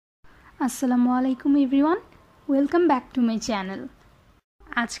আসসালামু আলাইকুম everyone, welcome back to my channel.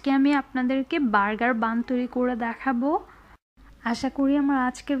 আজকে আমি আপনাদেরকে বার্গার বান তৈরি করে দেখাবো। আশা করি আমার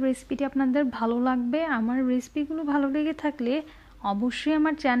আজকের রেসিপিটি আপনাদের ভালো লাগবে। আমার রেসিপিগুলো ভালো লেগে থাকলে অবশ্যই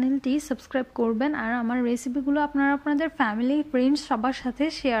আমার চ্যানেলটি সাবস্ক্রাইব করবেন আর আমার রেসিপিগুলো আপনারা আপনাদের ফ্যামিলি ফ্রেন্ডস সবার সাথে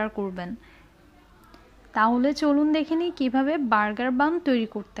শেয়ার করবেন। তাহলে চলুন দেখে নিই কীভাবে বার্গার বান তৈরি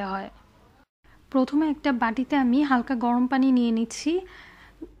করতে হয়। প্রথমে একটা বাটিতে আমি হালকা গরম পানি নিয়ে নিচ্ছি।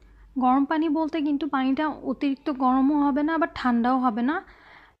 গরম পানি বলতে কিন্তু পানিটা অতিরিক্ত গরমও হবে না আবার ঠান্ডাও হবে না।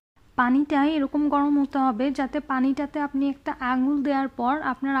 পানিটা এরকম গরম হতে হবে যাতে পানিটাতে আপনি একটা আঙুল দেওয়ার পর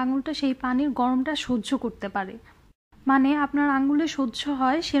আপনার আঙুলটা সেই পানির গরমটা সহ্য করতে পারে, মানে আপনার আঙুলে সহ্য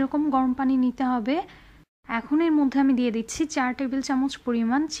হয় সেরকম গরম পানি নিতে হবে। এখন এর মধ্যে আমি দিয়ে দিচ্ছি 4 টেবিল চামচ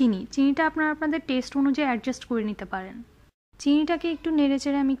পরিমাণ চিনি। চিনিটা আপনারা আপনাদের টেস্ট অনুযায়ী অ্যাডজাস্ট করে নিতে পারেন। চিনিটাকে একটু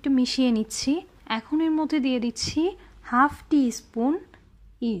নেড়েচেড়ে আমি একটু মিশিয়ে নিচ্ছি। এখন এর মধ্যে দিয়ে দিচ্ছি হাফ টি স্পুন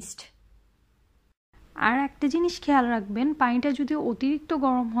ইস্ট। আর একটা জিনিস খেয়াল রাখবেন, পানিটা যদি অতিরিক্ত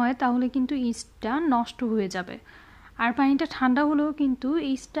গরম হয় তাহলে কিন্তু ইস্টটা নষ্ট হয়ে যাবে, আর পানিটা ঠান্ডা হলেও কিন্তু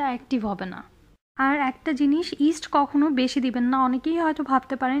ইস্টটা অ্যাক্টিভ হবে না। আর একটা জিনিস, ইস্ট কখনো বেশি দিবেন না। অনেকেই হয়তো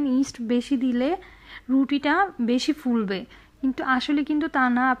ভাবতে পারেন ইস্ট বেশি দিলে রুটিটা বেশি ফুলবে, কিন্তু আসলে কিন্তু তা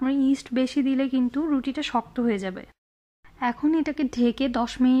না। আপনার ইস্ট বেশি দিলে কিন্তু রুটিটা শক্ত হয়ে যাবে। এখন এটাকে ঢেকে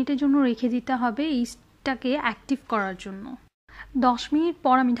 10 মিনিটের জন্য রেখে দিতে হবে ইস্টটাকে অ্যাক্টিভ করার জন্য। 10 মিনিট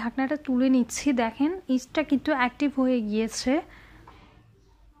পর আমি ঢাকনাটা তুলে নিচ্ছি। দেখেন ইস্টটা কিন্তু অ্যাক্টিভ হয়ে গিয়েছে।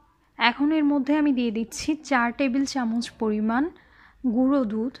 এখন এর মধ্যে আমি দিয়ে দিচ্ছি 4 টেবিল চামচ পরিমাণ গুঁড়ো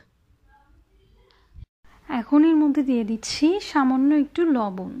দুধ। এখন এর মধ্যে দিয়ে দিচ্ছি সামান্য একটু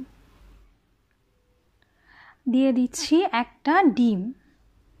লবণ, দিয়ে দিচ্ছি একটা ডিম।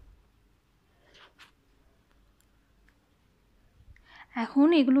 এখন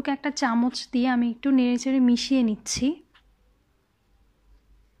এগুলোকে একটা চামচ দিয়ে আমি একটু নেড়েচেড়ে মিশিয়ে নিচ্ছি।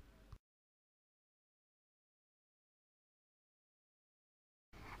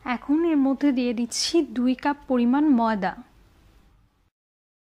 এখন এর মধ্যে দিয়ে দিচ্ছি 2 কাপ পরিমাণ ময়দা।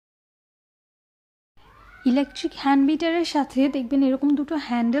 ইলেকট্রিক হ্যান্ড বিটারের সাথে দেখবেন এরকম দুটো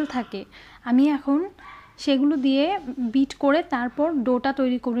হ্যান্ডেল থাকে। আমি এখন সেগুলো দিয়ে বিট করে তারপর ডোটা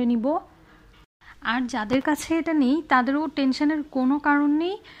তৈরি করে নিব। আর যাদের কাছে এটা নেই তাদেরও টেনশনের কোনো কারণ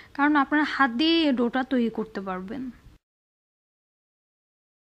নেই, কারণ আপনারা হাত দিয়ে ডোটা তৈরি করতে পারবেন।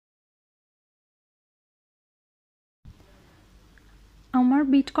 আমার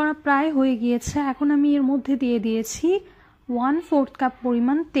বিট করা প্রায় হয়ে গিয়েছে। এখন আমি এর মধ্যে দিয়ে দিয়েছি 1/4 কাপ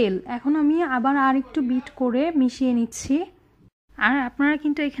পরিমাণ তেল। এখন আমি আবার আর একটু বিট করে মিশিয়ে নিচ্ছি। আর আপনারা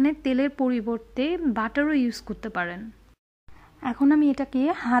কিন্তু এখানে তেলের পরিবর্তে বাটারও ইউজ করতে পারেন। এখন আমি এটাকে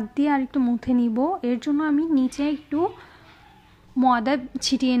হাত দিয়ে আর একটু মুথে নিব। এর জন্য আমি নিচে একটু ময়দা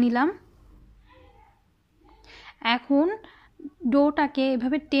ছিটিয়ে নিলাম। এখন ডোটাকে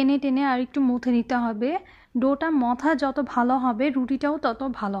এভাবে টেনে টেনে আর একটু মুথে নিতে হবে। ডোটা মথা যত ভালো হবে রুটিটাও তত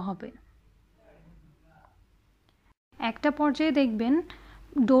ভালো হবে। একটা পর্যায়ে দেখবেন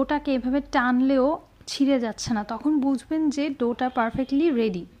ডোটাকে এভাবে টানলেও ছিঁড়ে যাচ্ছে না, তখন বুঝবেন যে ডোটা পারফেক্টলি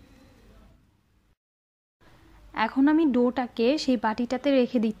রেডি। এখন আমি ডোটাকে সেই বাটিটাতে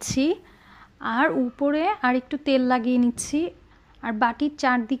রেখে দিচ্ছি আর উপরে আর একটু তেল লাগিয়ে নিচ্ছি, আর বাটির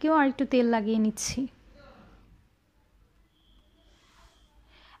চারদিকেও আর একটু তেল লাগিয়ে নিচ্ছি।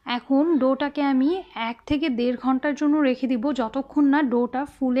 এখন ডোটাকে আমি 1 থেকে 1.5 ঘন্টার জন্য রেখে দিব, যতক্ষণ না ডোটা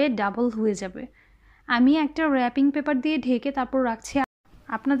ফুলে ডাবল হয়ে যাবে। আমি একটা র্যাপিং পেপার দিয়ে ঢেকে তারপর রাখছি।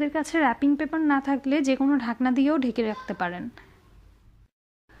 আপনাদের কাছে র্যাপিং পেপার না থাকলে যে কোনো ঢাকনা দিয়েও ঢেকে রাখতে পারেন।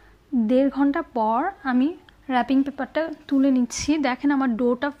 1.5 ঘন্টা পর আমি র্যাপিং পেপারটা তুলে নিচ্ছি। দেখেন আমার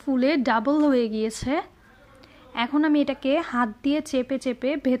ডোটা ফুলে ডাবল হয়ে গিয়েছে। এখন আমি এটাকে হাত দিয়ে চেপে চেপে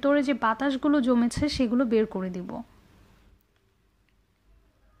ভেতরে যে বাতাসগুলো জমেছে সেগুলো বের করে দিব।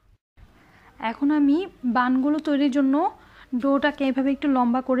 এখন আমি বানগুলো তৈরির জন্য ডোটাকে এভাবে একটু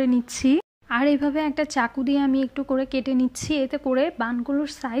লম্বা করে নিচ্ছি, আর এভাবে একটা চাকু দিয়ে আমি একটু করে কেটে নিচ্ছি। এতে করে বানগুলোর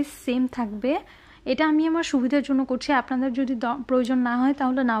সাইজ সেম থাকবে। এটা আমি আমার সুবিধার জন্য করছি, আপনাদের যদি প্রয়োজন না হয়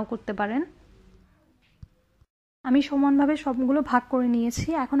তাহলে নাও করতে পারেন। আমি সমানভাবে সবগুলো ভাগ করে নিয়েছি।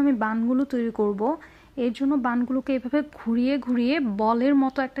 এখন আমি বানগুলো তৈরি করব। এর জন্য বানগুলোকে এভাবে ঘুরিয়ে ঘুরিয়ে বলের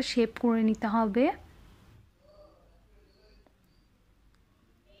মতো একটা শেপ করে নিতে হবে।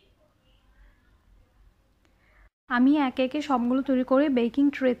 আমি একে একে সবগুলো তৈরি করে বেকিং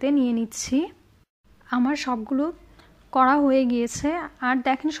ট্রেতে নিয়ে নিচ্ছি। আমার সবগুলো করা হয়ে গিয়েছে। আর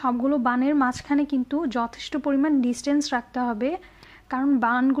দেখেন সবগুলো বানের মাঝখানে কিন্তু যথেষ্ট পরিমাণ ডিস্টেন্স রাখতে হবে, কারণ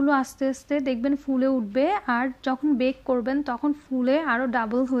বানগুলো আস্তে আস্তে দেখবেন ফুলে উঠবে, আর যখন বেক করবেন তখন ফুলে আরও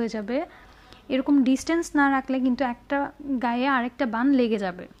ডাবল হয়ে যাবে। এরকম ডিস্টেন্স না রাখলে কিন্তু একটা গায়ে আরেকটা বান লেগে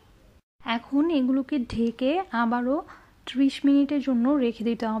যাবে। এখন এগুলোকে ঢেকে আবারও 30 মিনিটের জন্য রেখে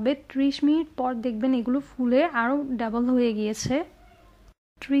দিতে হবে। 30 মিনিট পর দেখবেন এগুলো ফুলে আরও ডাবল হয়ে গিয়েছে।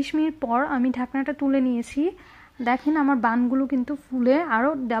 30 মিনিট পর আমি ঢাকনাটা তুলে নিয়েছি। দেখেন আমার বানগুলো কিন্তু ফুলে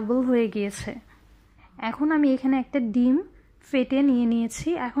আরও ডাবল হয়ে গিয়েছে। এখন আমি এখানে একটা ডিম ফেটে নিয়ে নিয়েছি।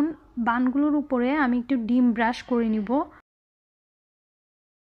 এখন বানগুলোর উপরে আমি একটু ডিম ব্রাশ করে নিব।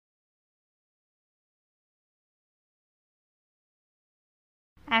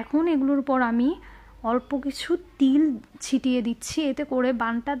 এখন এগুলোর উপর আমি অল্প কিছু তিল ছিটিয়ে দিচ্ছি, এতে করে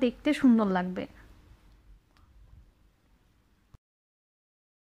বানটা দেখতে সুন্দর লাগবে।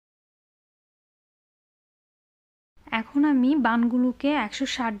 এখন আমি বানগুলোকে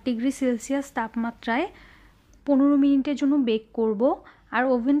 160 ডিগ্রি সেলসিয়াস তাপমাত্রায় 15 মিনিটের জন্য বেক করব। আর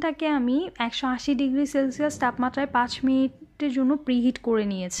ওভেনটাকে আমি 180 ডিগ্রি সেলসিয়াস তাপমাত্রায় 5 মিনিটের জন্য প্রিহিট করে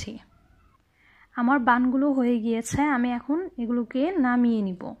নিয়েছি। আমার বানগুলো হয়ে গিয়েছে, আমি এখন এগুলোকে নামিয়ে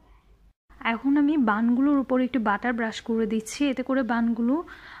নিব। এখন আমি বানগুলোর উপর একটু বাটার ব্রাশ করে দিচ্ছি, এতে করে বানগুলো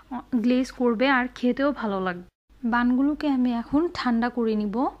গ্লেজ করবে আর খেতেও ভালো লাগবে। বানগুলোকে আমি এখন ঠান্ডা করে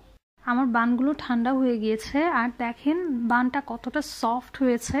নিব। আমার বানগুলো ঠান্ডা হয়ে গিয়েছে, আর দেখেন বানটা কতটা সফট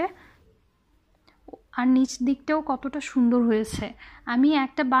হয়েছে আর নিচ দিকটাও কতটা সুন্দর হয়েছে। আমি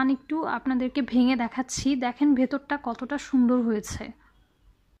একটা বান একটু আপনাদেরকে ভেঙে দেখাচ্ছি, দেখেন ভেতরটা কতটা সুন্দর হয়েছে।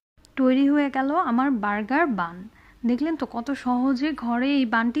 তৈরি হয়ে গেল আমার বার্গার বান। দেখলেন তো কত সহজে ঘরে এই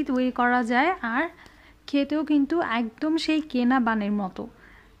বানটি তৈরি করা যায়, আর খেতেও কিন্তু একদম সেই কেনা বানের মতো।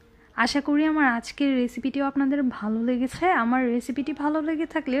 আশা করি আমার আজকের রেসিপিটিও আপনাদের ভালো লেগেছে। আমার রেসিপিটি ভালো লেগে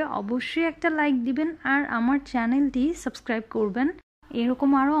থাকলে অবশ্যই একটা লাইক দিবেন আর আমার চ্যানেলটি সাবস্ক্রাইব করবেন এরকম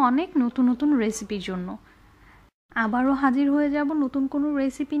আরও অনেক নতুন নতুন রেসিপির জন্য। আবারও হাজির হয়ে যাব নতুন কোনো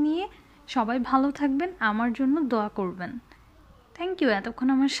রেসিপি নিয়ে। সবাই ভালো থাকবেন, আমার জন্য দোয়া করবেন। থ্যাংক ইউ এতক্ষণ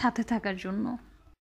আমার সাথে থাকার জন্য।